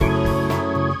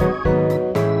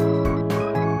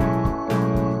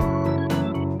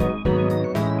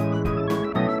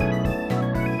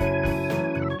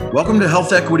Welcome to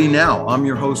Health Equity Now. I'm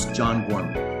your host, John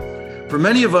Gorman. For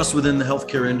many of us within the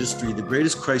healthcare industry, the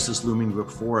greatest crisis looming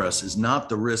before us is not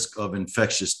the risk of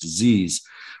infectious disease,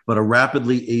 but a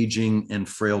rapidly aging and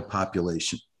frail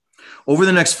population. Over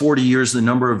the next 40 years, the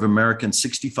number of Americans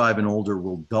 65 and older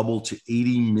will double to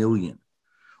 80 million,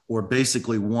 or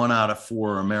basically 1 out of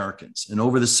 4 Americans. And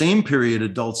over the same period,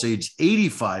 adults aged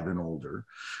 85 and older,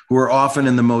 who are often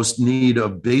in the most need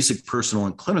of basic personal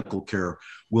and clinical care,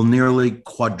 will nearly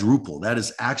quadruple. That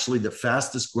is actually the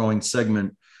fastest growing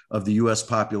segment of the US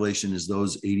population, is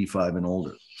those 85 and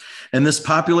older. And this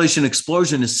population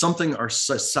explosion is something our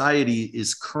society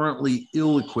is currently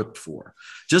ill-equipped for.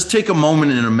 Just take a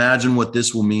moment and imagine what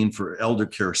this will mean for elder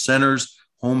care centers,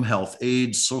 home health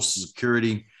aides, Social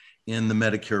Security, and the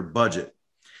Medicare budget.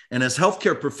 And as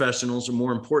healthcare professionals, or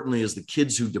more importantly, as the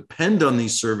kids who depend on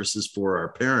these services for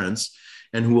our parents,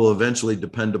 and who will eventually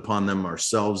depend upon them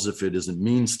ourselves if it isn't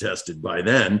means tested by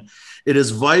then, it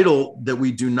is vital that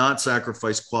we do not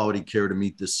sacrifice quality care to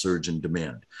meet this surge in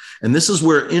demand. And this is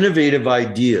where innovative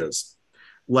ideas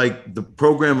like the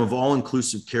program of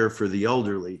all-inclusive care for the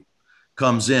elderly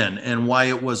comes in, and why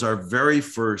it was our very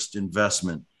first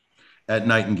investment at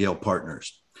Nightingale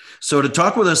Partners. So to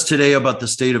talk with us today about the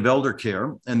state of elder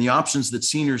care and the options that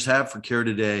seniors have for care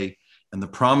today and the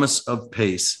promise of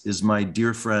PACE is my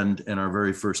dear friend and our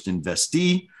very first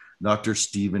investee, Dr.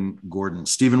 Stephen Gordon.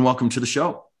 Stephen, welcome to the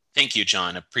show. Thank you,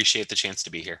 John. Appreciate the chance to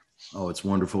be here. Oh, it's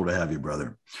wonderful to have you,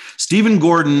 brother. Stephen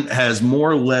Gordon has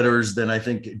more letters than I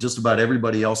think just about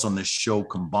everybody else on this show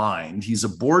combined. He's a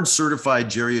board-certified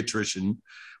geriatrician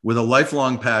with a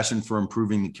lifelong passion for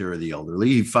improving the care of the elderly.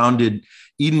 He founded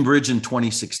Edenbridge in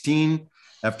 2016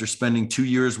 after spending 2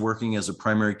 years working as a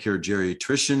primary care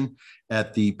geriatrician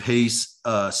at the PACE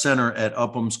Center at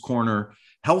Upham's Corner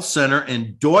Health Center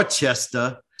in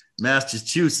Dorchester,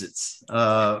 Massachusetts,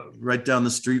 right down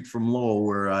the street from Lowell,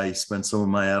 where I spent some of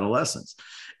my adolescence.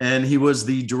 And he was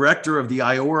the director of the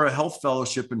Iora Health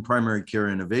Fellowship in Primary Care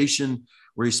Innovation,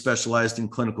 where he specialized in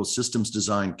clinical systems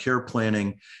design, care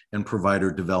planning, and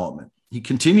provider development. He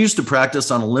continues to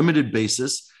practice on a limited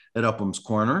basis at Upham's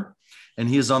Corner, and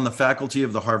he is on the faculty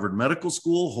of the Harvard Medical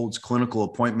School, holds clinical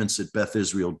appointments at Beth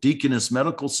Israel Deaconess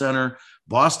Medical Center,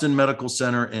 Boston Medical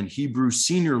Center, and Hebrew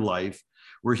Senior Life,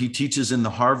 where he teaches in the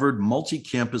Harvard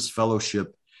Multi-Campus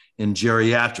Fellowship in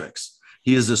Geriatrics.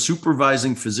 He is a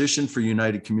supervising physician for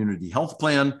United Community Health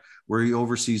Plan, where he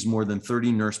oversees more than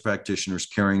 30 nurse practitioners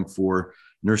caring for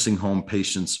nursing home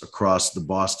patients across the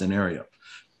Boston area.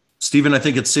 Stephen, I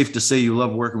think it's safe to say you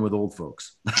love working with old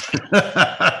folks.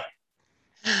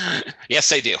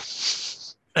 Yes, I do.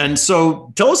 And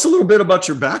so tell us a little bit about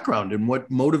your background and what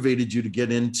motivated you to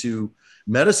get into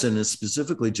medicine and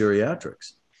specifically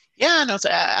geriatrics. Yeah, no,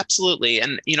 absolutely.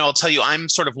 And, I'll tell you, I'm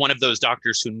sort of one of those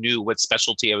doctors who knew what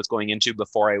specialty I was going into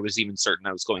before I was even certain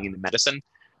I was going into medicine.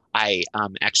 I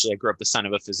grew up the son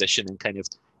of a physician and kind of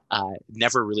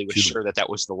never really was sure that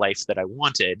was the life that I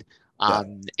wanted.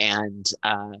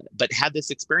 But had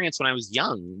this experience when I was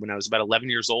young, when I was about 11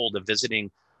 years old, of visiting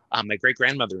my great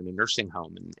grandmother in a nursing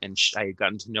home. And I had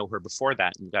gotten to know her before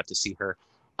that and got to see her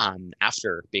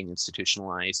after being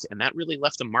institutionalized. And that really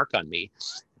left a mark on me,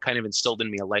 kind of instilled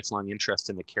in me a lifelong interest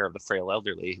in the care of the frail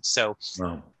elderly. So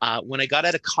when I got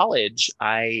out of college,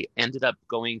 I ended up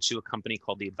going to a company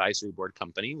called the Advisory Board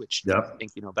Company, which I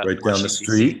think you know about. Right down the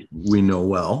street, we know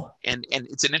well. And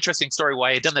it's an interesting story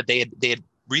why I had done that. They had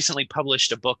recently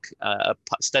published a book, a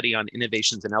study on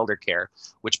innovations in elder care,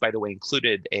 which, by the way,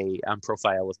 included a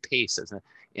profile of PACE as an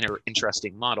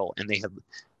interesting model. And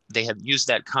they had used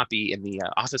that copy in the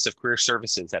Office of Career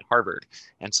Services at Harvard.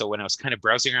 And so when I was kind of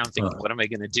browsing around thinking, what am I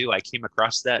going to do? I came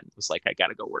across that and was like, I got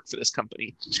to go work for this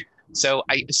company. So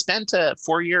I spent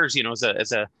 4 years,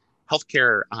 as a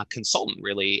healthcare consultant,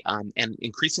 really, and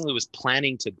increasingly was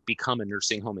planning to become a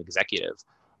nursing home executive.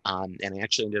 And I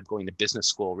actually ended up going to business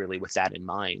school really with that in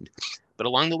mind. But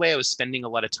along the way, I was spending a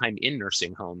lot of time in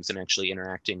nursing homes and actually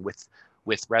interacting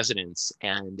with residents.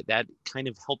 And that kind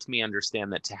of helped me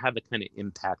understand that to have the kind of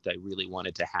impact I really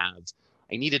wanted to have,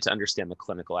 I needed to understand the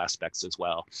clinical aspects as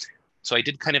well. So I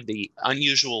did kind of the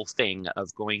unusual thing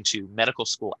of going to medical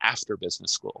school after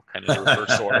business school, kind of the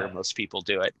reverse order most people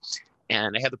do it.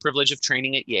 And I had the privilege of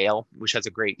training at Yale, which has a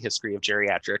great history of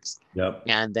geriatrics. Yep.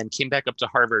 And then came back up to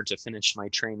Harvard to finish my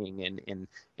training in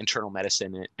internal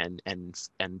medicine and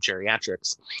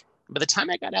geriatrics. By the time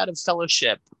I got out of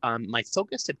fellowship, my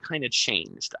focus had kind of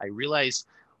changed. I realized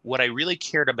what I really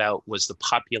cared about was the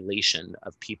population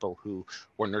of people who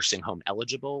were nursing home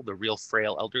eligible, the real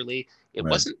frail elderly. It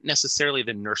wasn't necessarily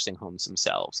the nursing homes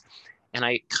themselves. And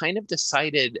I kind of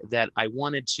decided that I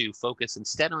wanted to focus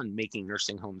instead on making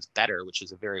nursing homes better, which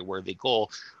is a very worthy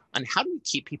goal, on how do we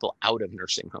keep people out of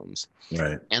nursing homes.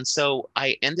 Right. And so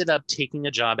I ended up taking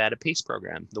a job at a PACE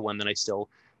program, the one that I still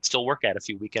work at a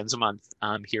few weekends a month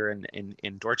here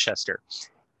in Dorchester.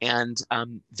 And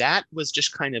that was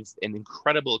just kind of an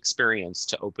incredible experience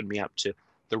to open me up to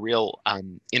the real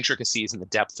intricacies and the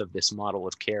depth of this model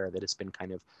of care that has been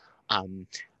kind of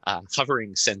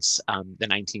hovering since the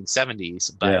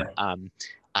 1970s, but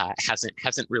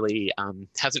hasn't really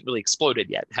exploded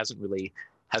yet. Hasn't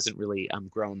really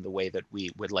grown the way that we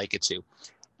would like it to.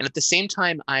 And at the same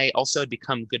time, I also had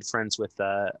become good friends with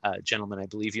a gentleman, I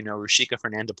believe you know, Rushika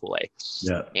Fernandopoulos.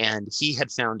 Yeah. And he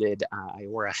had founded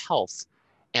Iora Health,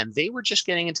 and they were just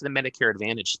getting into the Medicare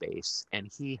Advantage space.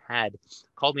 And he had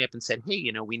called me up and said, hey,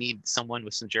 you know, we need someone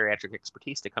with some geriatric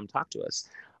expertise to come talk to us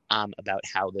about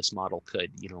how this model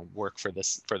could, you know, work for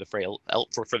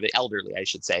the elderly, I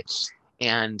should say.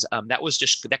 And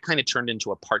that kind of turned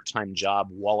into a part-time job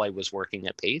while I was working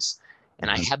at PACE. And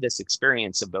I had this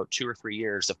experience of about 2 or 3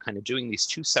 years of kind of doing these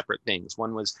two separate things.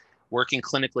 One was working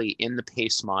clinically in the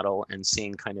PACE model and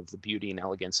seeing kind of the beauty and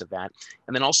elegance of that.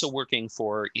 And then also working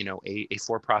for, you know, a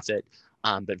for-profit,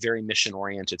 but very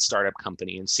mission-oriented startup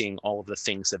company and seeing all of the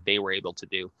things that they were able to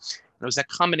do. And it was that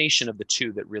combination of the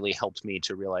two that really helped me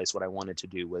to realize what I wanted to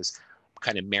do was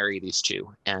kind of marry these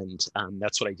two. And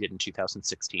that's what I did in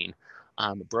 2016.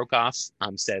 Broke off,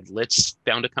 said, let's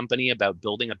found a company about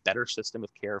building a better system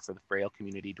of care for the frail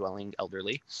community dwelling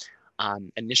elderly.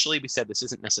 Initially, we said this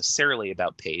isn't necessarily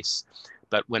about PACE,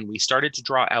 but when we started to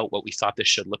draw out what we thought this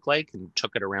should look like and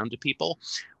took it around to people,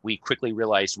 we quickly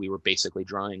realized we were basically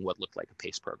drawing what looked like a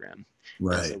PACE program.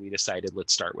 Right. And so we decided,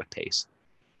 let's start with PACE.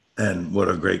 And what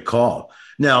a great call.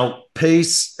 Now,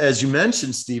 PACE, as you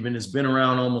mentioned, Stephen, has been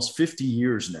around almost 50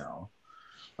 years now.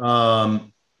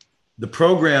 The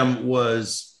program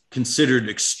was considered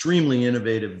extremely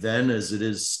innovative then, as it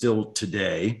is still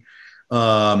today.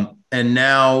 And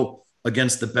now,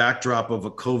 against the backdrop of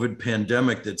a COVID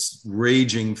pandemic that's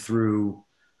raging through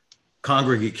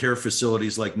congregate care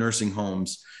facilities like nursing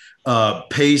homes,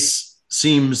 PACE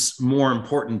seems more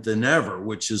important than ever,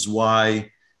 which is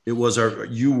why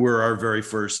you were our very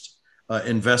first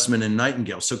investment in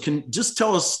Nightingale. So can just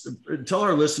tell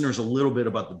our listeners a little bit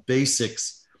about the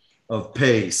basics of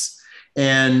PACE,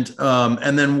 and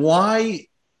then why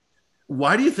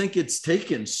do you think it's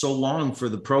taken so long for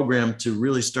the program to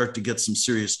really start to get some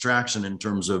serious traction in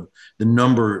terms of the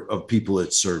number of people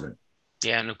it's serving?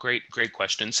 Yeah, no, great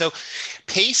question. So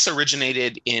PACE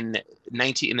originated in the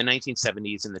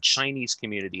 1970s in the Chinese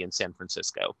community in San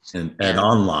Francisco. And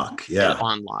Onlock, yeah. At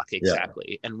Onlock, exactly.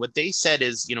 Yeah. And what they said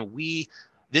is, you know,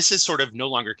 this is sort of no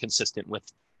longer consistent with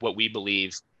what we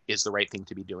believe is the right thing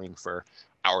to be doing for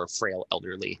our frail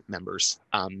elderly members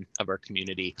of our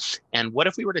community. And what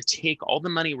if we were to take all the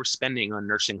money we're spending on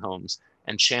nursing homes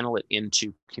and channel it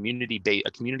into a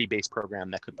community-based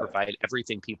program that could provide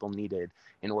everything people needed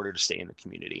in order to stay in the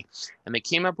community? And they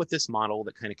came up with this model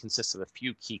that kind of consists of a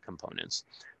few key components.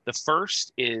 The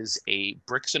first is a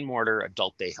bricks and mortar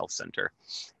adult day health center.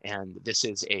 And this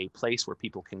is a place where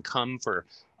people can come for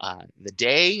the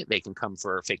day. They can come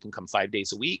 5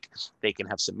 days a week. They can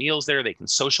have some meals there. They can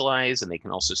socialize, and they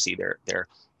can also see their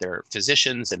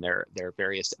physicians and their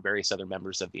various other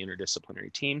members of the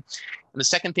interdisciplinary team. And the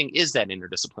second thing is that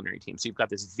interdisciplinary team. So you've got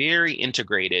this very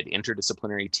integrated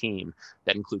interdisciplinary team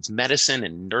that includes medicine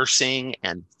and nursing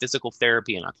and physical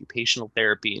therapy and occupational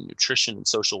therapy and nutrition and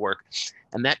social work.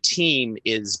 And that team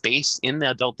is based in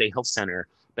the adult day health center,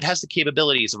 but has the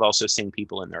capabilities of also seeing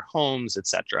people in their homes, et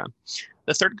cetera.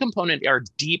 The third component are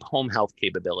deep home health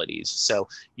capabilities. So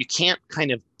you can't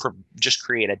kind of just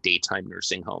create a daytime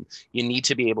nursing home. You need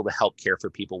to be able to help care for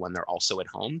people when they're also at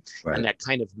home. Right. And that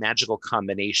kind of magical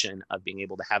combination of being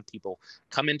able to have people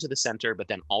come into the center, but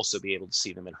then also be able to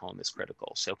see them at home is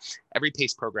critical. So every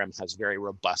PACE program has very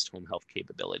robust home health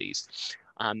capabilities.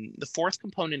 The fourth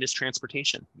component is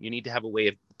transportation. You need to have a way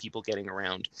of people getting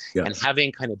around, and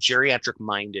having kind of geriatric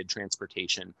minded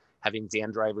transportation, having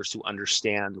van drivers who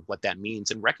understand what that means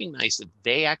and recognize that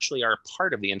they actually are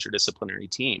part of the interdisciplinary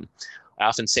team. I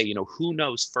often say, you know, who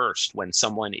knows first when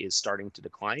someone is starting to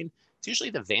decline? It's usually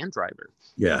the van driver.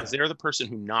 Yeah. Because they're the person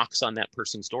who knocks on that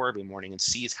person's door every morning and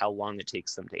sees how long it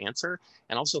takes them to answer,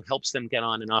 and also helps them get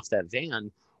on and off that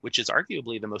van, which is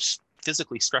arguably the most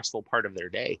physically stressful part of their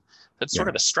day. That's sort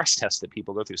of a stress test that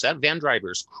people go through. So that van driver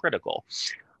is critical.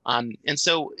 And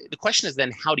so the question is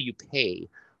then, how do you pay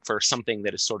for something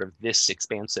that is sort of this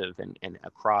expansive and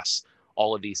across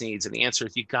all of these needs? And the answer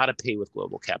is you got to pay with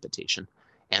global capitation.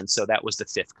 And so that was the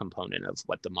fifth component of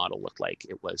what the model looked like.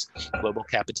 It was global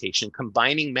capitation,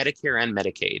 combining Medicare and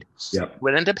Medicaid. Yep.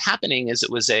 What ended up happening is it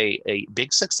was a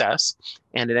big success,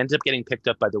 and it ended up getting picked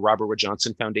up by the Robert Wood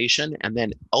Johnson Foundation, and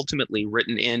then ultimately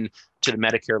written in to the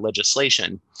Medicare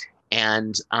legislation,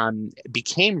 and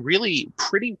became really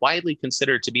pretty widely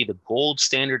considered to be the gold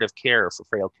standard of care for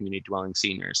frail community dwelling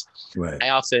seniors. Right. I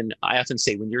often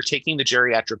say, when you're taking the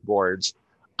geriatric boards,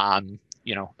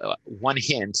 one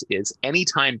hint is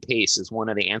anytime PACE is one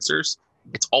of the answers,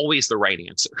 it's always the right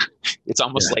answer. It's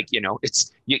almost like,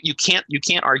 it's you can't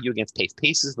argue against PACE.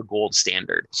 PACE is the gold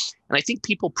standard. And I think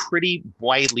people pretty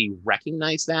widely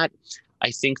recognize that.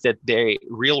 I think that the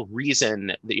real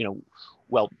reason that,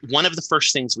 one of the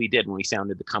first things we did when we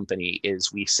founded the company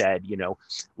is we said,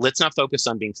 let's not focus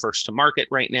on being first to market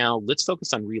right now. Let's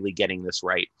focus on really getting this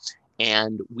right.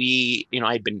 And we,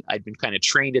 I'd been kind of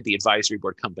trained at the advisory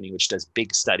board company, which does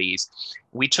big studies.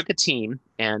 We took a team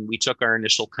and we took our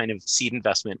initial kind of seed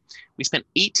investment. We spent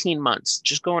 18 months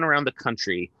just going around the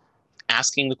country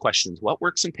asking the questions: what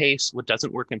works in PACE, what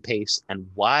doesn't work in PACE, and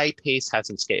why PACE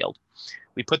hasn't scaled.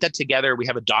 We put that together. We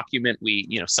have a document we,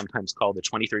 sometimes call the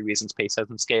 23 reasons PACE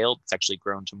hasn't scaled. It's actually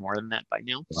grown to more than that by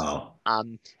now. Wow.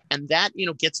 And that,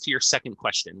 gets to your second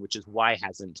question, which is why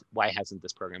hasn't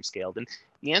this program scaled? And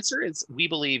the answer is, we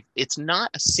believe it's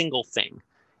not a single thing.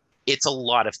 It's a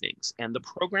lot of things. And the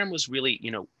program was really,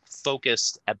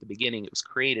 focused at the beginning. It was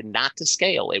created not to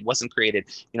scale. It wasn't created,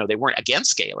 they weren't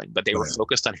against scaling, but they were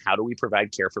focused on how do we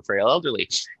provide care for frail elderly.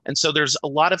 And so there's a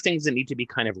lot of things that need to be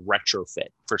kind of retrofit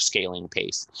for scaling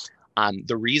PACE.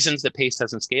 The reasons that PACE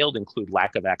hasn't scaled include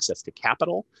lack of access to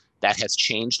capital. That has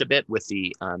changed a bit with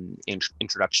the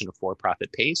introduction of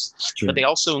for-profit PACE. Sure. But they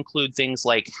also include things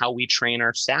like how we train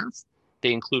our staff.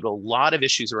 They include a lot of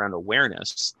issues around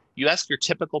awareness. You ask your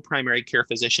typical primary care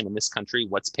physician in this country,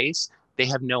 what's PACE? They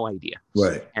have no idea.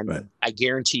 Right. And right. I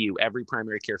guarantee you every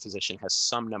primary care physician has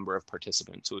some number of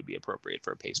participants who would be appropriate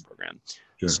for a PACE program.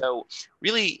 Sure. So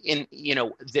really,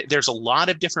 there's a lot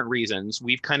of different reasons.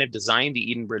 We've kind of designed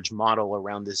the Edenbridge model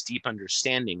around this deep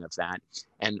understanding of that.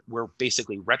 And we're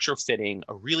basically retrofitting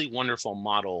a really wonderful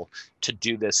model to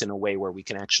do this in a way where we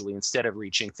can actually, instead of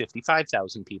reaching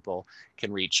 55,000 people,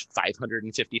 can reach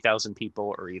 550,000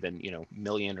 people, or even,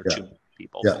 million or 2 million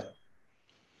people. Yeah.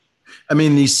 I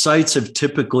mean, these sites have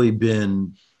typically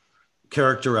been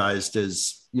characterized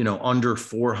as, under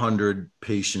 400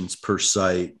 patients per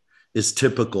site is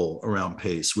typical around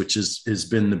PACE, which has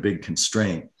been the big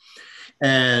constraint.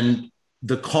 And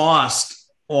the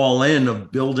cost all in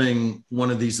of building one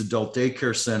of these adult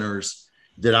daycare centers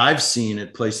that I've seen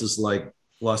at places like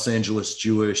Los Angeles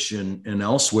Jewish and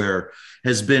elsewhere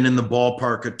has been in the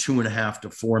ballpark of $2.5 to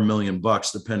 $4 million,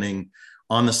 depending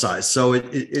on the size. So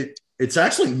it's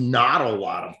actually not a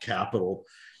lot of capital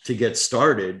to get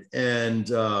started. And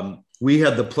we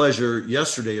had the pleasure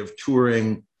yesterday of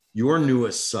touring your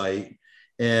newest site.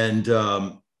 And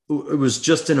it was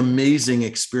just an amazing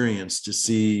experience to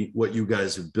see what you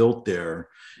guys have built there.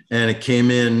 And it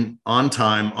came in on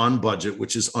time, on budget,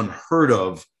 which is unheard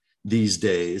of these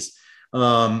days.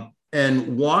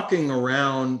 And walking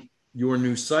around your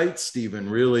new site, Stephen,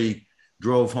 really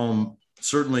drove home,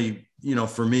 certainly,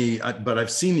 for me, but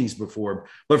I've seen these before,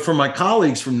 but for my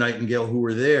colleagues from Nightingale who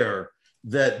were there,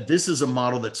 that this is a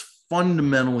model that's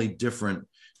fundamentally different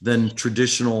than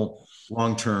traditional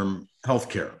long-term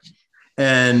healthcare.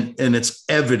 And it's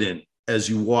evident as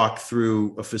you walk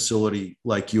through a facility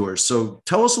like yours. So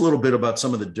tell us a little bit about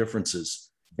some of the differences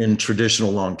in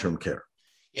traditional long-term care.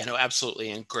 Yeah, no,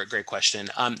 absolutely. And great question.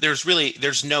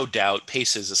 There's no doubt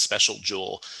PACE is a special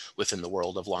jewel within the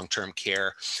world of long-term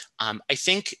care. I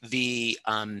think the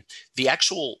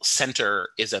actual center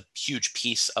is a huge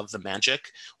piece of the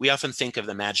magic. We often think of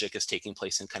the magic as taking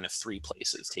place in kind of three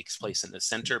places. It takes place in the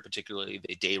center, particularly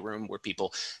the day room, where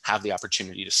people have the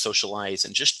opportunity to socialize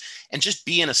and just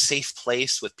be in a safe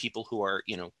place with people who are,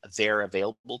 there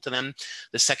available to them.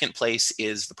 The second place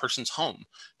is the person's home.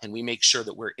 And we make sure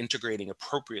that we're integrating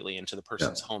appropriately into the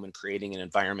person's home and creating an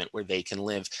environment where they can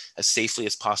live as safely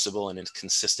as possible and is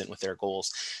consistent with their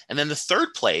goals. And then the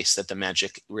third place that the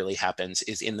magic really happens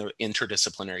is in the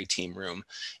interdisciplinary team room.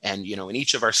 And, in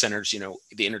each of our centers,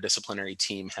 the interdisciplinary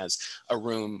team has a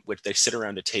room which they sit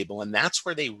around a table, and that's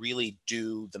where they really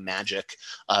do the magic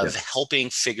of helping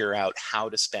figure out how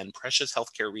to spend precious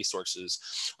healthcare resources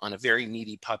on a very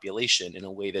needy population in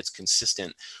a way that's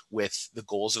consistent with the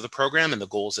goals of the program and the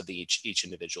goals of each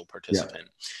individual participant.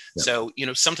 So,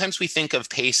 sometimes we think of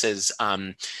PACE as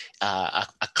a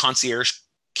concierge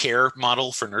care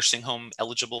model for nursing home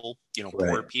eligible,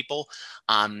 poor people.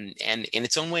 And in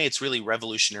its own way, it's really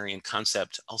revolutionary in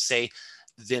concept. I'll say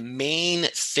the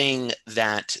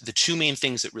two main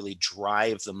things that really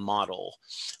drive the model,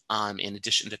 in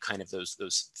addition to kind of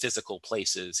those physical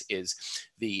places, is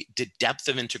the depth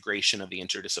of integration of the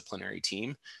interdisciplinary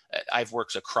team. I've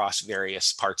worked across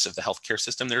various parts of the healthcare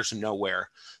system. There's nowhere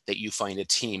that you find a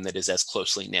team that is as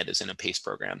closely knit as in a PACE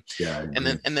program. Yeah, and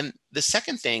then the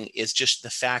second thing is just the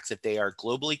fact that they are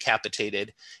globally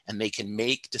capitated and they can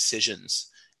make decisions.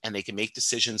 And they can make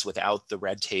decisions without the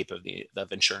red tape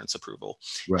of insurance approval.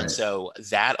 right. And so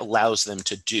that allows them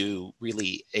to do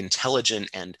really intelligent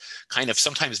and kind of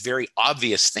sometimes very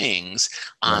obvious things,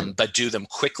 Right. but do them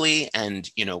quickly and,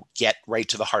 get right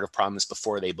to the heart of problems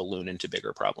before they balloon into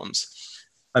bigger problems.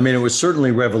 I mean, it was certainly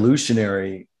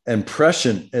revolutionary and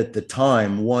prescient at the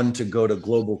time, one, to go to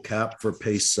global cap for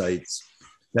PACE sites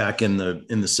back in the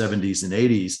 70s and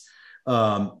 80s.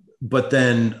 But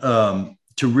then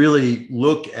to really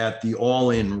look at the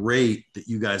all-in rate that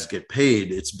you guys get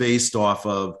paid, it's based off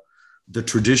of the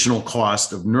traditional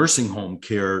cost of nursing home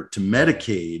care to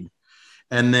Medicaid,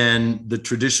 and then the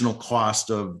traditional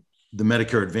cost of the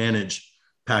Medicare Advantage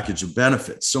package of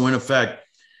benefits. So in effect,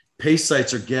 PACE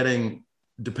sites are getting,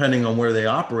 depending on where they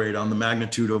operate, on the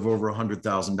magnitude of over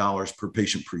 $100,000 per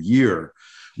patient per year,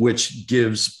 which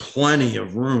gives plenty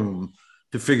of room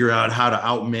to figure out how to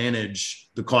outmanage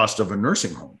the cost of a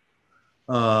nursing home.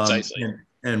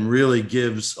 And really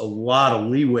gives a lot of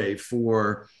leeway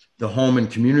for the home and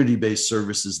community-based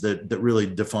services that really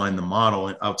define the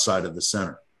model outside of the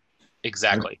center.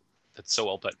 Exactly. That's so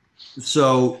well put.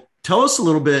 So tell us a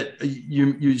little bit,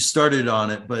 you started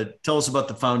on it, but tell us about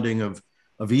the founding of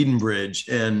Edenbridge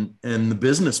and the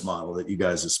business model that you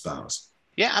guys espouse.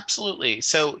 Yeah, absolutely.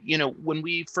 So, when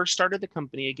we first started the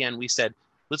company, again, we said,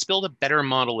 let's build a better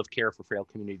model of care for frail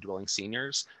community dwelling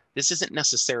seniors. This isn't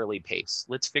necessarily PACE.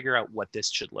 Let's figure out what this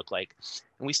should look like.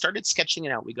 And we started sketching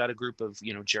it out. We got a group of,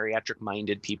 geriatric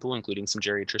minded people, including some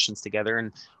geriatricians together.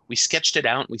 And we sketched it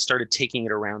out and we started taking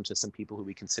it around to some people who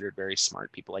we considered very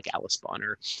smart, people like Alice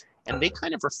Bonner. And they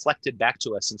kind of reflected back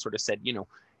to us and sort of said,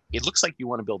 it looks like you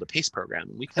want to build a PACE program.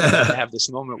 And we kind of had to have this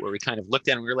moment where we kind of looked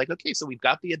at it and we were like, okay, so we've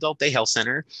got the adult day health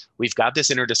center. We've got this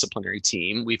interdisciplinary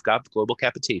team. We've got global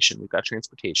capitation. We've got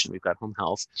transportation. We've got home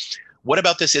health. What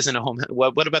about this isn't a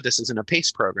what about this isn't a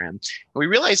PACE program? And we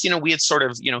realized, we had sort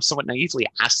of, somewhat naively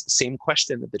asked the same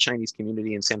question that the Chinese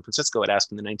community in San Francisco had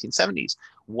asked in the 1970s.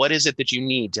 What is it that you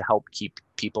need to help keep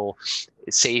people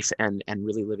safe and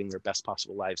really living their best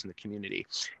possible lives in the community?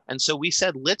 And so we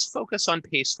said, let's focus on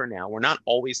PACE for now. We're not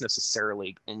always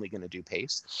necessarily only going to do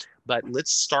PACE, but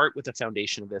let's start with the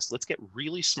foundation of this. Let's get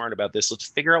really smart about this. Let's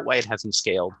figure out why it hasn't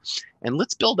scaled. And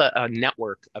let's build a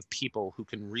network of people who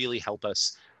can really help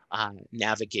us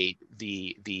navigate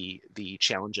the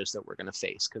challenges that we're going to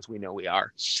face, because we know we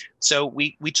are. So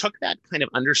we took that kind of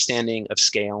understanding of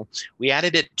scale, we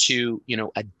added it to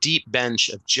a deep bench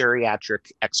of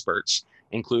geriatric experts,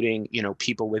 including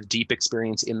people with deep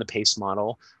experience in the PACE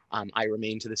model. I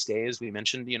remain to this day, as we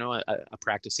mentioned, a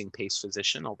practicing PACE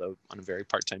physician, although on a very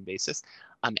part-time basis.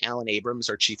 Alan Abrams,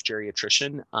 our chief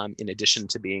geriatrician, in addition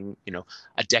to being,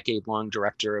 a decade-long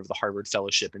director of the Harvard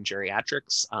Fellowship in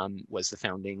Geriatrics, was the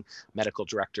founding medical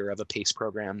director of a PACE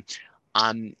program.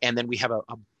 And then we have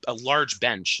a large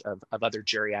bench of other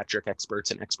geriatric experts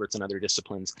and experts in other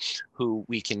disciplines who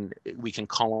we can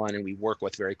call on and we work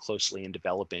with very closely in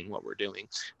developing what we're doing.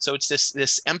 So it's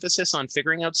this emphasis on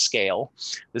figuring out scale,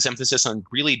 this emphasis on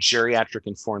really geriatric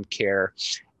informed care,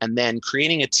 and then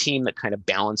creating a team that kind of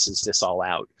balances this all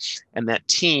out. And that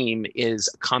team is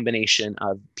a combination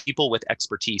of people with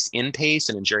expertise in PACE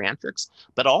and in geriatrics,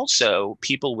 but also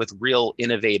people with real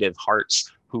innovative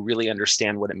hearts who really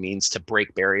understand what it means to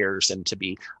break barriers and to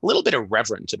be a little bit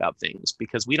irreverent about things,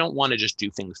 because we don't want to just do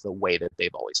things the way that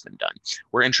they've always been done.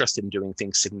 We're interested in doing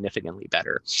things significantly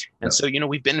better. And so,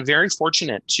 we've been very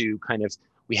fortunate to kind of,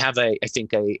 we have I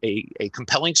think a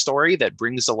compelling story that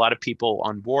brings a lot of people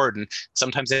on board. And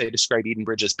sometimes I describe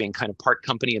Edenbridge as being kind of part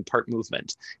company and part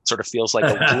movement. It sort of feels like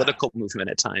a political movement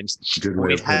at times.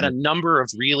 We've had a number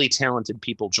of really talented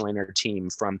people join our team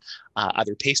from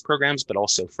other PACE programs, but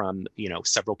also from,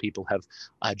 several people have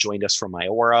joined us from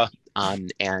Iora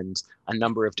and a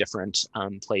number of different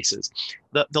places.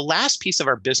 The last piece of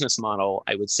our business model,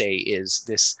 I would say, is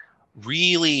this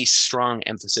really strong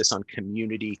emphasis on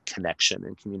community connection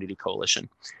and community coalition.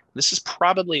 This is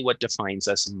probably what defines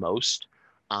us most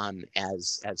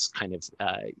as kind of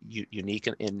unique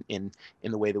in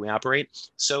the way that we operate.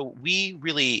 So we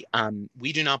really,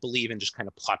 we do not believe in just kind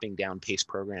of plopping down PACE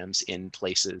programs in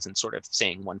places and sort of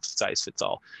saying one size fits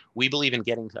all. We believe in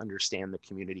getting to understand the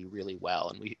community really well.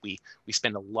 And we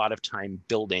spend a lot of time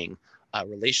building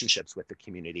relationships with the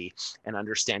community and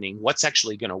understanding what's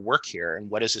actually going to work here and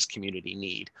what does this community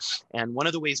need. And one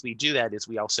of the ways we do that is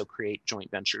we also create joint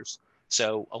ventures.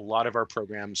 So a lot of our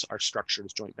programs are structured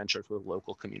as joint ventures with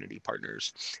local community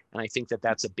partners. And I think that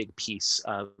that's a big piece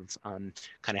of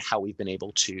kind of how we've been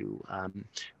able to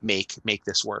make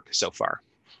this work so far.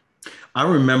 I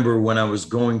remember when I was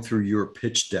going through your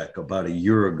pitch deck about a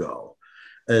year ago,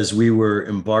 as we were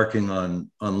embarking on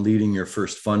leading your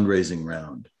first fundraising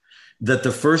round, that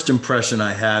the first impression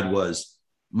I had was,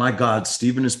 my God,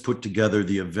 Stephen has put together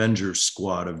the Avengers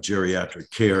squad of geriatric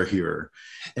care here.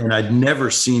 And I'd never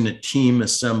seen a team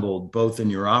assembled, both in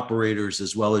your operators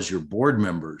as well as your board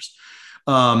members.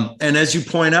 And as you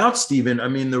point out, Stephen, I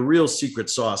mean, the real secret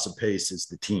sauce of PACE is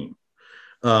the team.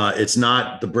 It's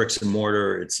not the bricks and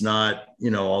mortar. It's not,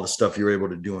 all the stuff you're able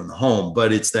to do in the home,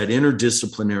 but it's that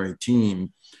interdisciplinary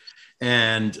team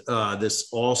and this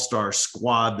all-star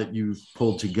squad that you've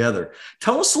pulled together.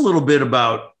 Tell us a little bit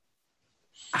about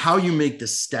how you make the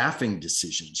staffing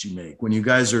decisions you make when you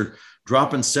guys are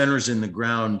dropping centers in the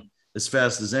ground as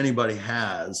fast as anybody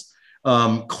has.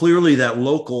 Clearly that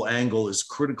local angle is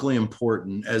critically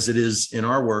important, as it is in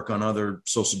our work on other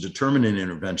social determinant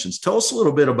interventions. Tell us a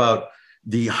little bit about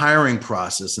the hiring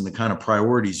process and the kind of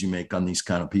priorities you make on these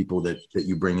kind of people that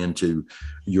you bring into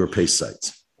your PACE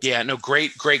sites. Yeah, no,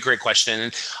 great question.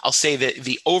 And I'll say that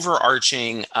the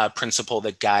overarching principle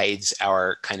that guides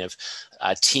our kind of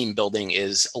team building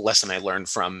is a lesson I learned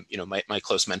from, my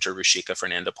close mentor, Rushika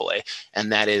Fernandopoulos.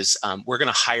 And that is, we're going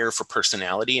to hire for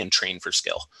personality and train for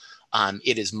skill.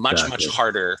 It is much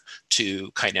harder to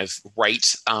kind of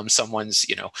write someone's,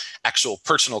 actual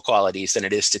personal qualities than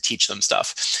it is to teach them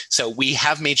stuff. So we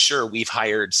have made sure we've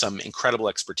hired some incredible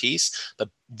expertise, but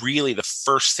really the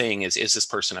first thing is this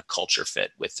person a culture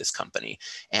fit with this company?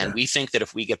 And we think that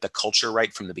if we get the culture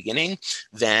right from the beginning,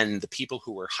 then the people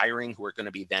who we're hiring, who are going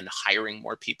to be then hiring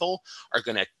more people, are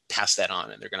going to pass that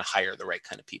on, and they're going to hire the right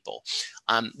kind of people.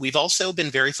 We've also been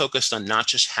very focused on not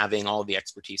just having all of the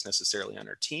expertise necessarily on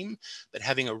our team, but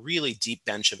having a really deep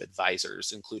bench of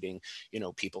advisors, including,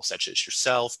 people such as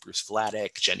yourself, Bruce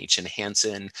Vladeck, Jenny Chin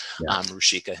Hansen,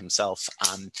 Rushika himself,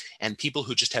 and people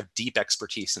who just have deep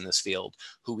expertise in this field,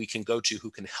 who we can go to, who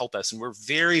can help us. And we're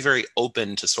very, very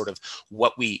open to sort of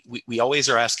what we always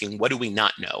are asking, what do we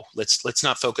not know? Let's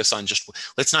not focus on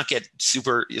let's not get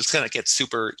super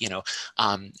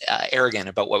arrogant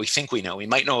about what we think we know. We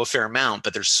might know a fair amount,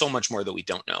 but there's so much more that we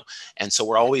don't know. And so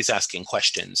we're always asking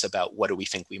questions about what do we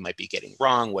think we might be getting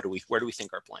wrong? Where do we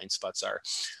think our blind spots are?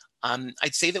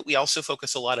 I'd say that we also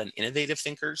focus a lot on innovative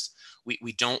thinkers.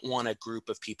 We don't want a group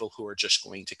of people who are just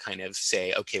going to kind of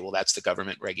say, okay, well, that's the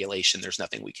government regulation. There's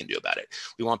nothing we can do about it.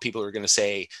 We want people who are going to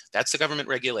say, that's the government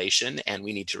regulation and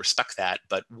we need to respect that.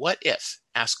 But what if?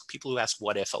 Ask people who ask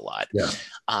what if a lot.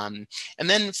 And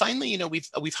then finally,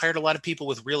 we've hired a lot of people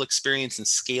with real experience in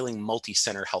scaling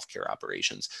multi-center healthcare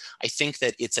operations. I think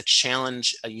that it's a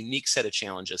challenge, a unique set of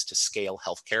challenges to scale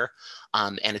healthcare.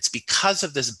 And it's because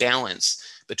of this balance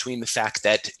between the fact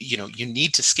that, you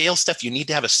need to scale stuff, you need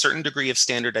to have a certain degree of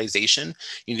standardization,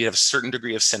 you need to have a certain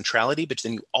degree of centrality, but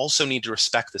then you also need to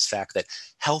respect this fact that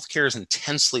healthcare is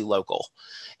intensely local,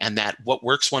 and that what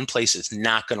works one place is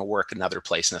not going to work another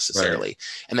place necessarily. Right.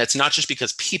 And that's not just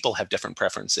because people have different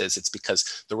preferences, it's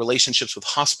because the relationships with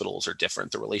hospitals are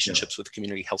different, the relationships with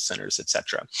community health centers, et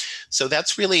cetera. So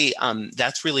that's really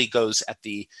goes at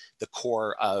the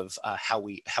core of how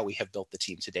we have built the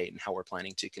team to date and how we're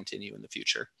planning to continue in the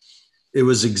future. It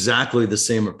was exactly the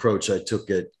same approach I took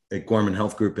at Gorman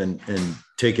Health Group and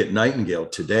take at Nightingale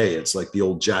today. It's like the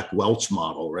old Jack Welch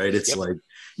model, right? It's like,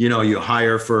 you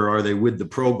hire for, are they with the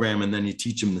program? And then you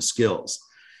teach them the skills.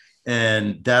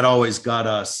 And that always got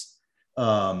us,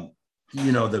 the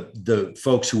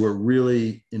folks who were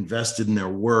really invested in their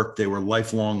work. They were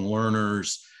lifelong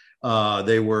learners.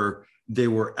 They were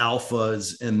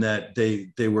alphas, in that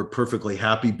they were perfectly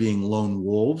happy being lone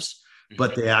wolves,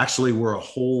 but they actually were a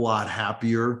whole lot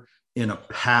happier in a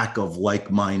pack of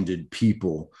like-minded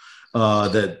people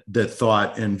that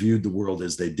thought and viewed the world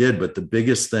as they did. But the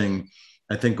biggest thing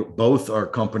I think both our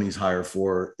companies hire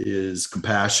for is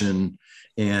compassion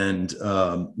and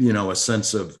a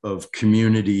sense of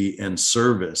community and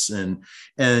service.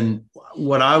 And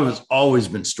what I was always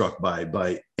been struck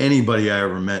by anybody I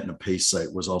ever met in a PACE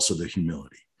site was also the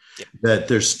humility. Yep. That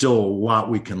there's still a lot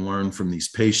we can learn from these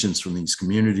patients, from these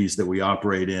communities that we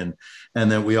operate in,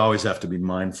 and that we always have to be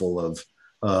mindful of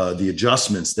the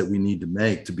adjustments that we need to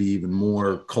make to be even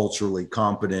more culturally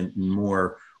competent and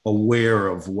more aware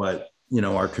of what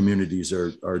our communities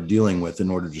are dealing with in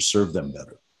order to serve them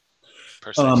better.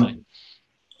 Personally.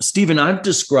 Stephen, I've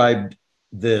described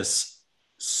this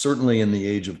certainly in the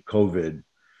age of COVID,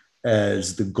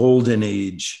 as the golden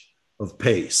age of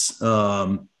PACE.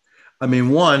 I mean,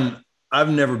 one, I've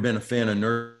never been a fan of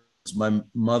nurses. My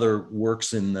mother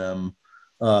works in them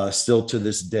still to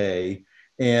this day.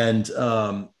 And,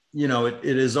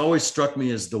 it has always struck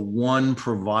me as the one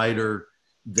provider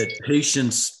that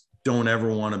patients don't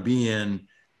ever want to be in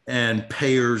and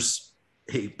payers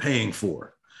hate paying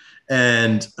for.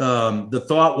 And the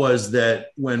thought was that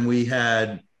when we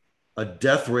had a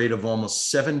death rate of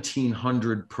almost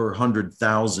 1,700 per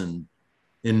 100,000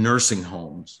 in nursing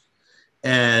homes,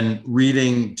 and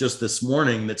reading just this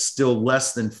morning that still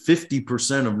less than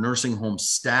 50% of nursing home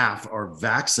staff are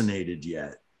vaccinated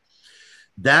yet.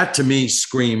 That to me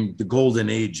screamed the golden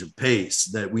age of PACE,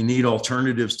 that we need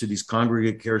alternatives to these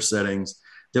congregate care settings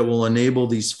that will enable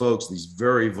these folks, these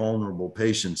very vulnerable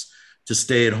patients, to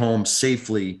stay at home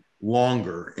safely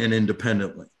longer and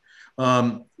independently.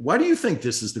 Why do you think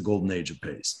this is the golden age of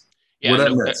PACE? Yeah,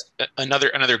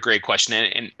 another great question.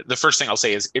 And the first thing I'll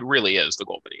say is it really is the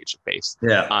golden age of PACE.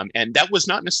 Yeah. And that was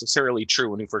not necessarily true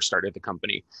when we first started the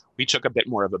company. We took a bit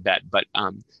more of a bet, but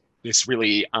this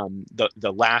really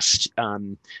the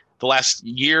last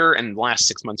year and the last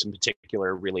 6 months in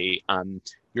particular, really,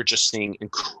 you're just seeing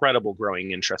incredible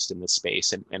growing interest in this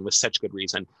space, and with such good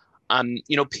reason.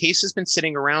 PACE has been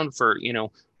sitting around for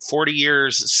 40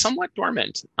 years, somewhat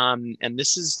dormant, and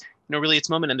this is really its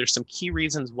moment. And there's some key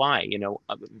reasons why.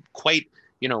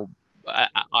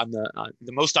 On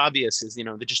the most obvious is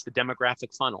just the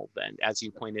demographic funnel. Then, as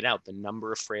you pointed out, the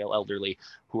number of frail elderly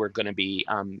who are going to be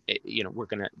we're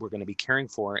going to be caring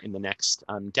for in the next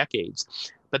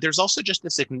decades. But there's also just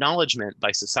this acknowledgement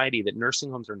by society that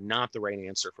nursing homes are not the right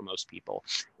answer for most people.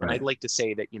 Right. And I'd like to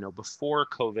say that before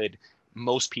COVID,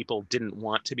 most people didn't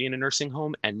want to be in a nursing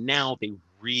home, and now they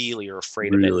really are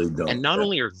afraid of it. And not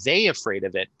only are they afraid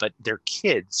of it, but their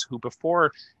kids, who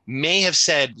before may have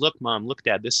said, "Look, Mom, look,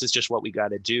 Dad, this is just what we got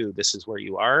to do. This is where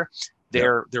you are."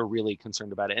 They're really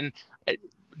concerned about it. And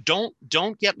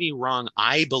don't get me wrong.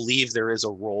 I believe there is a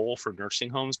role for nursing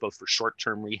homes, both for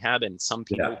short-term rehab and some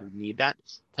people who need that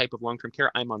type of long-term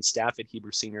care. I'm on staff at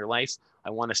Hebrew Senior Life. I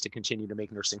want us to continue to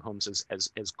make nursing homes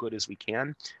as good as we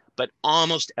can. But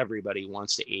almost everybody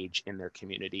wants to age in their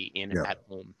community, at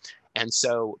home. And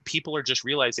so people are just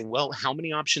realizing, well, how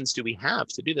many options do we have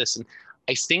to do this? And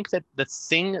I think that the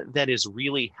thing that is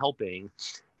really helping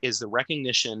is the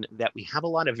recognition that we have a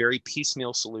lot of very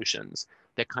piecemeal solutions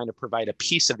that kind of provide a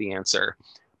piece of the answer,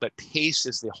 but PACE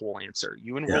is the whole answer.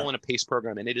 You enroll in a PACE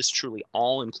program, and it is truly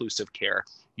all-inclusive care.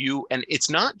 And it's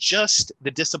not just the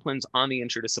disciplines on the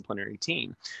interdisciplinary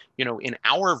team. In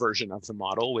our version of the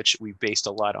model, which we've based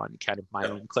a lot on kind of my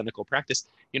own clinical practice,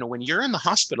 when you're in the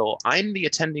hospital, I'm the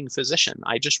attending physician.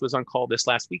 I just was on call this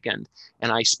last weekend,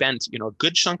 and I spent, a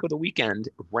good chunk of the weekend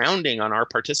rounding on our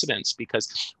participants,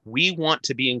 because we want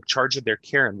to be in charge of their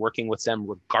care and working with them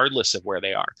regardless of where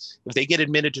they are. If they get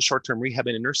admitted to short-term rehab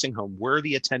in a nursing home, we're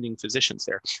the attending physicians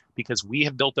there, because we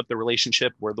have built up the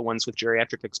relationship. We're the ones with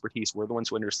geriatric expertise. We're the ones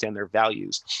who understand their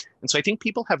values. And so I think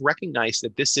people have recognized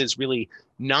that this is really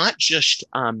not just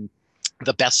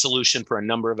the best solution for a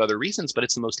number of other reasons, but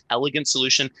it's the most elegant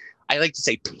solution. I like to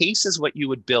say PACE is what you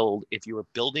would build if you were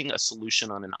building a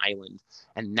solution on an island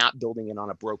and not building it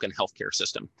on a broken healthcare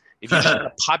system. If you had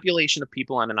a population of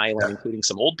people on an island, including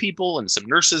some old people and some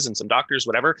nurses and some doctors,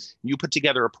 whatever, you put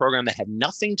together a program that had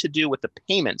nothing to do with the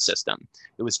payment system.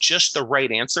 It was just the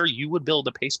right answer. You would build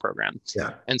a PACE program.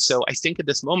 Yeah. And so I think at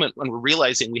this moment, when we're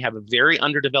realizing we have a very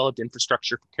underdeveloped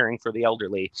infrastructure for caring for the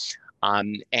elderly,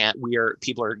 and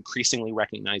people are increasingly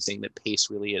recognizing that PACE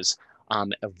really is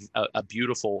a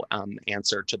beautiful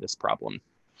answer to this problem.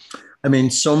 I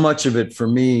mean, so much of it for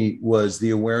me was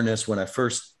the awareness when I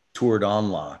first toured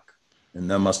OnLock, and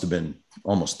that must have been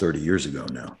almost 30 years ago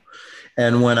now.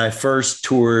 And when I first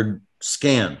toured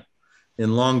SCAN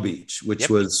in Long Beach, which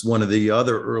was one of the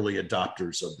other early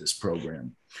adopters of this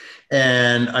program.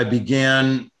 And I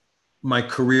began my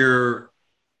career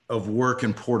of work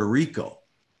in Puerto Rico,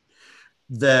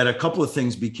 that a couple of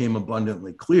things became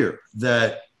abundantly clear,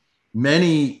 that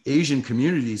many Asian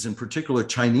communities, in particular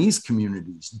Chinese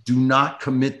communities, do not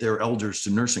commit their elders to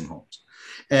nursing homes.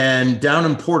 And down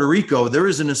in Puerto Rico, there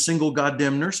isn't a single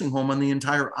goddamn nursing home on the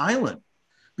entire island,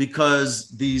 because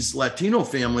these Latino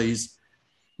families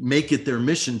make it their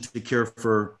mission to care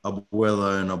for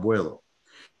abuela and abuelo.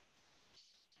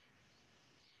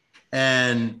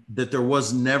 And that there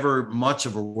was never much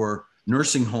of a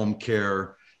nursing home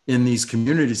care in these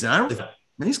communities. And I don't think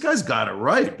these guys got it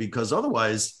right, because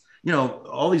otherwise,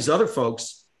 all these other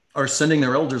folks are sending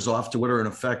their elders off to what are in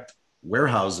effect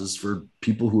warehouses for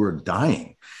people who are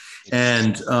dying.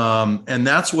 And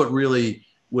that's what really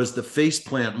was the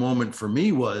faceplant moment for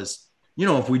me was,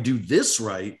 if we do this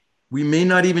right, we may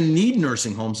not even need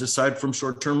nursing homes aside from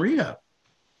short-term rehab.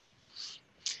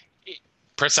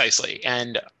 Precisely.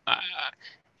 And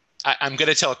I'm going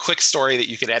to tell a quick story that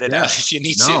you could edit out if you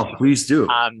need to. No, please do.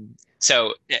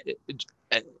 So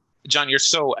John,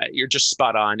 you're just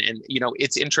spot on. And,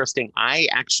 it's interesting. I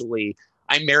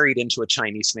married into a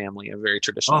Chinese family, a very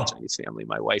traditional Chinese family.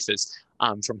 My wife is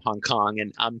from Hong Kong.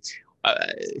 And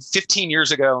 15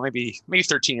 years ago, maybe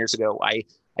 13 years ago, I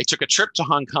took a trip to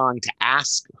Hong Kong to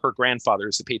ask her grandfather,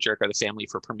 who's the patriarch of the family,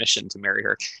 for permission to marry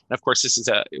her. And of course,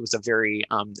 it was a very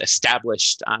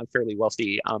established, fairly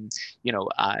wealthy,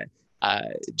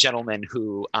 gentleman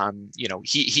who,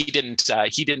 he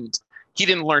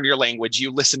didn't learn your language.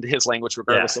 You listened to his language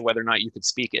regardless of whether or not you could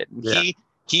speak it. And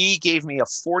he gave me a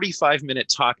 45-minute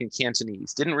talk in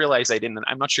Cantonese.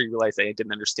 I'm not sure he realized I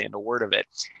didn't understand a word of it.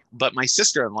 But my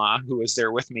sister-in-law, who was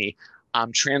there with me,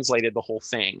 translated the whole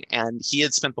thing. And he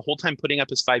had spent the whole time putting up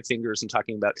his 5 fingers and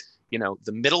talking about,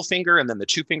 the middle finger and then the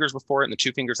 2 fingers before it and the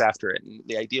 2 fingers after it. And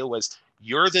the idea was,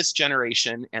 you're this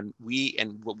generation, and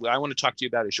what I want to talk to you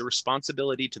about is your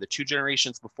responsibility to the 2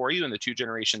 generations before you and the 2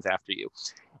 generations after you.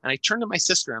 And I turned to my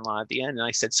sister-in-law at the end and I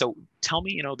said, so tell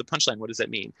me, the punchline, what does that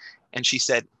mean? And she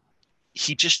said,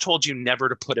 he just told you never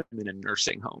to put him in a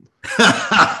nursing home.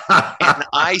 And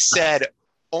I said,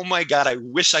 oh my God, I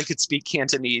wish I could speak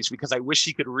Cantonese because I wish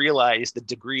he could realize the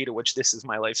degree to which this is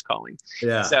my life's calling.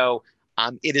 Yeah. So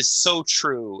it is so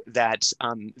true that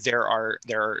there are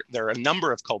a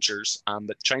number of cultures, but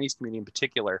the Chinese community in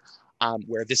particular,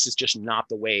 where this is just not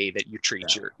the way that you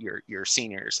treat your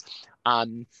seniors.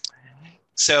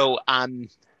 So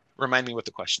remind me what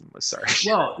the question was. Sorry.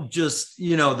 Well, just,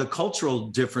 the cultural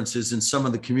differences in some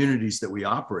of the communities that we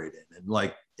operate in, and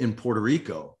like in Puerto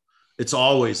Rico, it's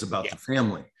always about the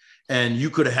family. And you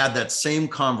could have had that same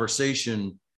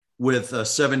conversation with a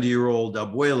 70-year-old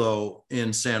abuelo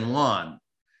in San Juan,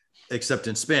 except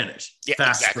in Spanish. Yeah,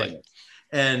 exactly.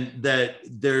 And that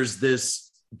there's this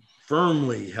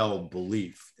firmly held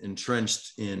belief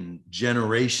entrenched in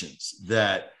generations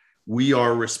that we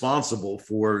are responsible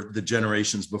for the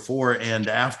generations before and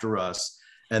after us.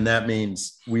 And that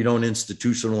means we don't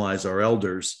institutionalize our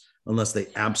elders unless they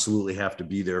absolutely have to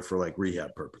be there for like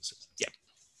rehab purposes. Yeah.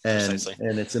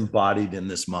 And it's embodied in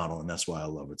this model. And that's why I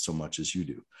love it so much as you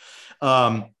do.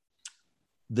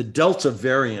 The Delta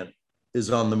variant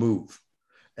is on the move.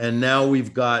 And now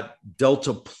we've got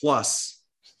Delta Plus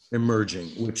emerging,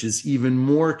 which is even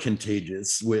more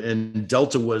contagious. And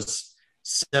Delta was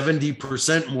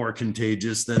 70% more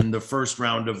contagious than the first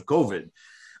round of COVID.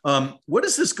 What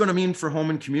is this going to mean for home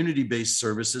and community-based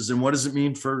services? And what does it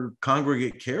mean for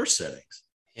congregate care settings?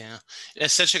 Yeah,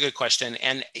 that's such a good question.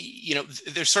 And,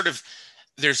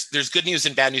 there's good news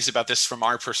and bad news about this from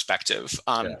our perspective.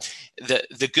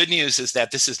 The good news is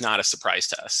that this is not a surprise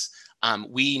to us.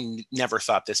 We never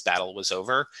thought this battle was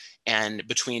over. And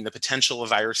between the potential of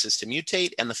viruses to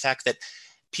mutate and the fact that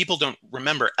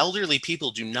elderly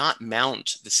people do not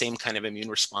mount the same kind of immune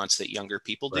response that younger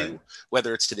people do,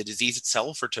 whether it's to the disease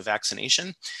itself or to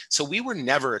vaccination. So we were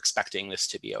never expecting this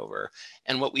to be over.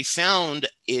 And what we found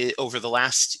over the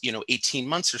last, 18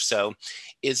 months or so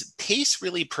is PACE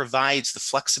really provides the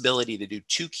flexibility to do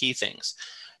 2 key things.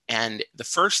 And the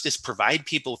first is provide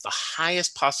people with the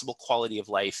highest possible quality of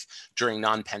life during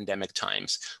non-pandemic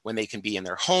times, when they can be in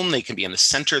their home, they can be in the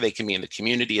center, they can be in the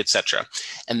community, et cetera.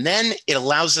 And then it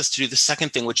allows us to do the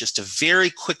second thing, which is to very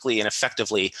quickly and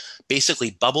effectively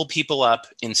basically bubble people up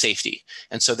in safety.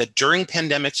 And so that during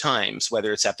pandemic times,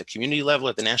 whether it's at the community level,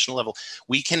 at the national level,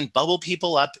 we can bubble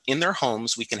people up in their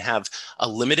homes. We can have a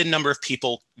limited number of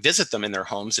people visit them in their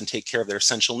homes and take care of their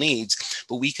essential needs,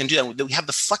 but we can do that. We have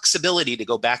the flexibility to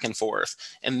go back and forth.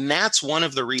 And that's one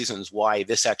of the reasons why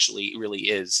this actually really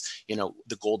is,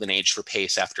 the golden age for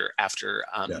PACE after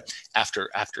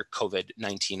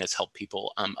COVID-19 has helped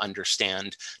people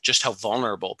understand just how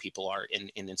vulnerable people are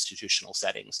in institutional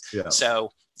settings. Yeah.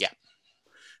 So, yeah.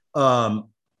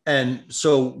 And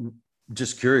so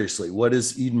just curiously, what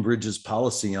is Edenbridge's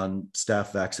policy on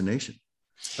staff vaccination?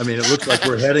 I mean, it looks like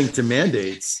we're heading to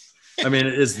mandates. I mean,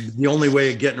 it is the only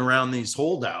way of getting around these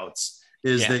holdouts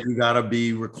is that you got to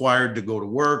be required to go to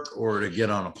work or to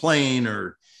get on a plane.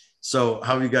 Or so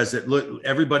how have you guys, look,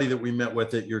 everybody that we met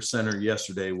with at your center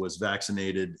yesterday was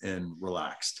vaccinated and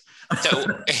relaxed. So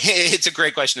it's a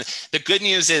great question. The good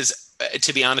news is,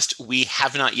 to be honest, we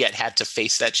have not yet had to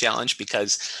face that challenge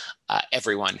because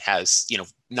everyone has,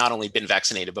 not only been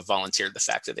vaccinated, but volunteered the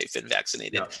fact that they've been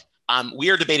vaccinated. Yeah.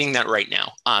 We are debating that right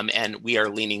now, and we are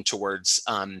leaning towards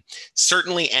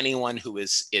certainly anyone who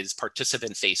is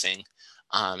participant facing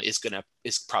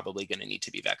is probably gonna need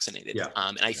to be vaccinated. Yeah.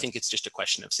 And I think it's just a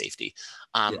question of safety.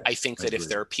 I think that if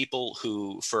there are people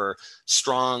who, for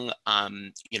strong,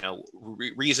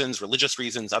 reasons, religious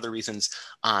reasons, other reasons,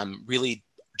 really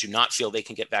do not feel they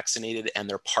can get vaccinated and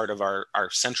they're part of our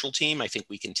central team, I think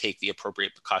we can take the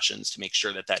appropriate precautions to make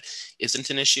sure that that isn't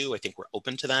an issue. I think we're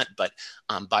open to that, but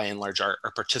by and large, our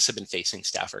participant-facing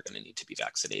staff are going to need to be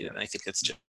vaccinated, and I think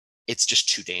it's just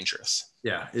too dangerous.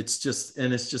 Yeah, it's just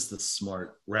the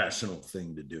smart, rational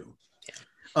thing to do.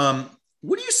 Yeah.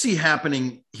 What do you see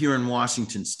happening here in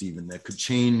Washington, Stephen, that could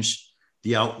change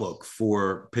the outlook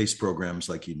for PACE programs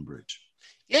like Edenbridge?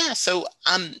 Yeah, so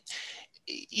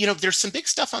there's some big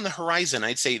stuff on the horizon.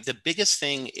 I'd say the biggest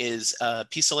thing is a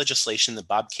piece of legislation that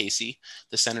Bob Casey,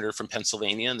 the senator from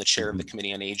Pennsylvania and the chair of the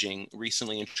Committee on Aging,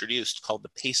 recently introduced, called the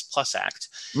PACE Plus Act.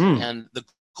 And the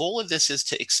goal of this is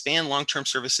to expand long-term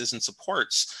services and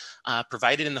supports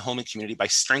provided in the home and community by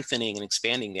strengthening and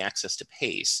expanding the access to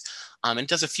PACE. And it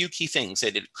does a few key things.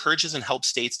 It encourages and helps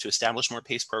states to establish more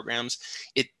PACE programs.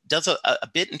 It does a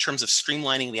bit in terms of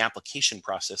streamlining the application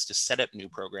process to set up new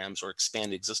programs or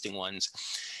expand existing ones.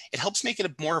 It helps make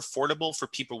it more affordable for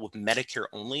people with Medicare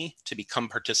only to become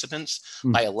participants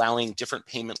by allowing different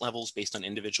payment levels based on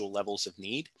individual levels of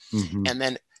need. And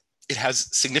then it has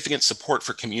significant support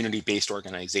for community-based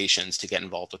organizations to get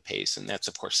involved with PACE. And that's,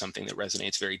 of course, something that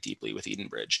resonates very deeply with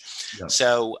Edenbridge. Yeah.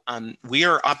 So we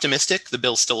are optimistic. The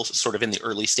bill's still sort of in the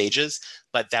early stages,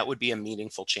 but that would be a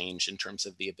meaningful change in terms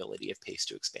of the ability of PACE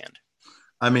to expand.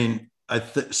 I mean, I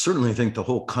certainly think the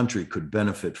whole country could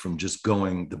benefit from just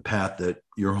going the path that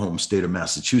your home state of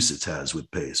Massachusetts has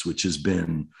with PACE, which has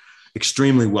been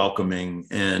extremely welcoming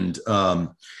and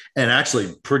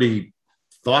actually pretty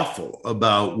thoughtful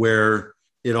about where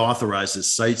it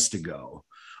authorizes sites to go.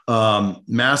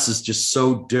 Mass is just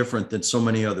so different than so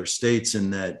many other states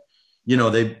in that,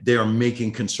 they are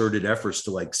making concerted efforts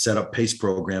to set up PACE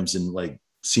programs in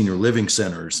senior living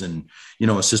centers and,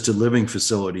 assisted living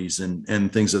facilities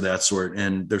and things of that sort.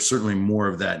 And there's certainly more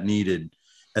of that needed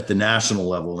at the national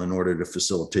level in order to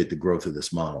facilitate the growth of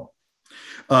this model.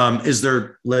 Is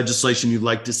there legislation you'd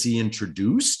like to see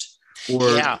introduced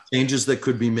or changes that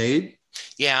could be made?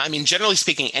 Yeah, I mean, generally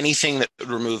speaking, anything that would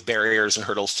remove barriers and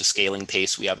hurdles to scaling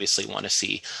PACE, we obviously want to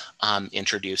see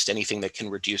introduced. Anything that can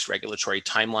reduce regulatory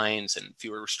timelines and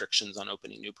fewer restrictions on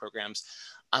opening new programs.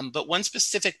 But one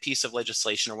specific piece of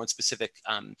legislation or one specific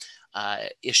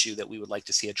issue that we would like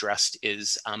to see addressed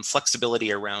is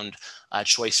flexibility around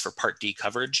choice for Part D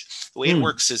coverage. The way it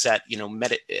works is that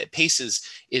PACE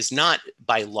is not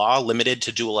by law limited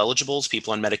to dual eligibles,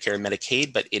 people on Medicare and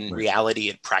Medicaid, but in reality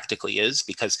it practically is,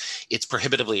 because it's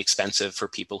prohibitively expensive for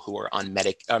people who are on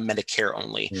Medicare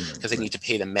only, because they need to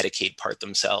pay the Medicaid part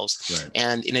themselves.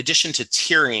 And in addition to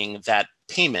tiering that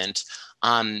payment,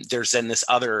 there's then this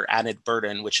other added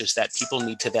burden, which is that people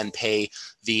need to then pay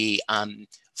the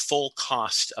full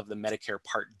cost of the Medicare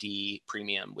Part D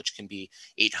premium, which can be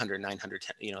 $800, $900,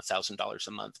 $1,000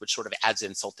 a month, which sort of adds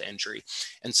insult to injury.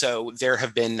 And so there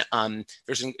have been,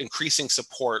 there's an increasing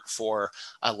support for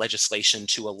legislation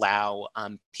to allow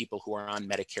people who are on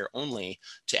Medicare only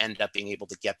to end up being able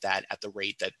to get that at the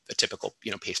rate that a typical,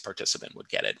 PACE participant would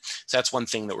get it. So that's one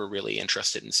thing that we're really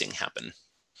interested in seeing happen.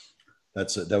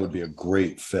 That would be a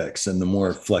great fix. And the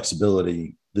more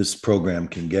flexibility this program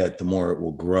can get, the more it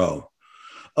will grow.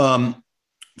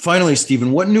 Finally,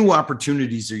 Stephen, what new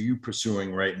opportunities are you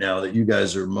pursuing right now that you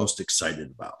guys are most excited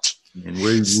about? And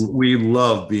we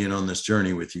love being on this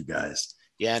journey with you guys.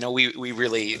 Yeah, no, we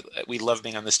love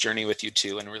being on this journey with you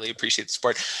too, and really appreciate the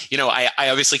support. I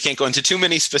obviously can't go into too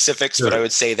many specifics, but I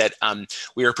would say that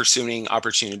we are pursuing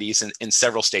opportunities in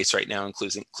several states right now,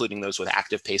 including those with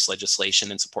active PACE legislation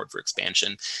and support for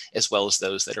expansion, as well as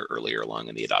those that are earlier along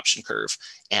in the adoption curve.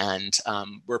 And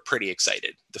we're pretty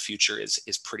excited. The future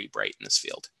is pretty bright in this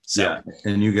field. So. Yeah,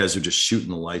 and you guys are just shooting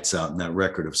the lights out, and that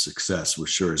record of success, we're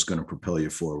sure, is going to propel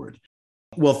you forward.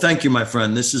 Well, thank you, my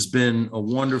friend. This has been a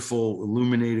wonderful,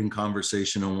 illuminating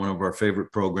conversation on one of our favorite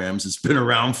programs. It's been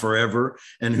around forever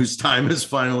and whose time has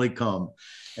finally come.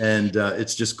 And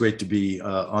it's just great to be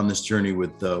on this journey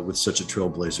with such a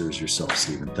trailblazer as yourself,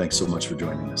 Stephen. Thanks so much for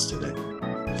joining us today.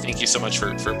 Thank you so much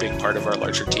for being part of our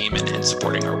larger team and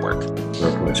supporting our work.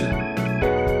 Our pleasure.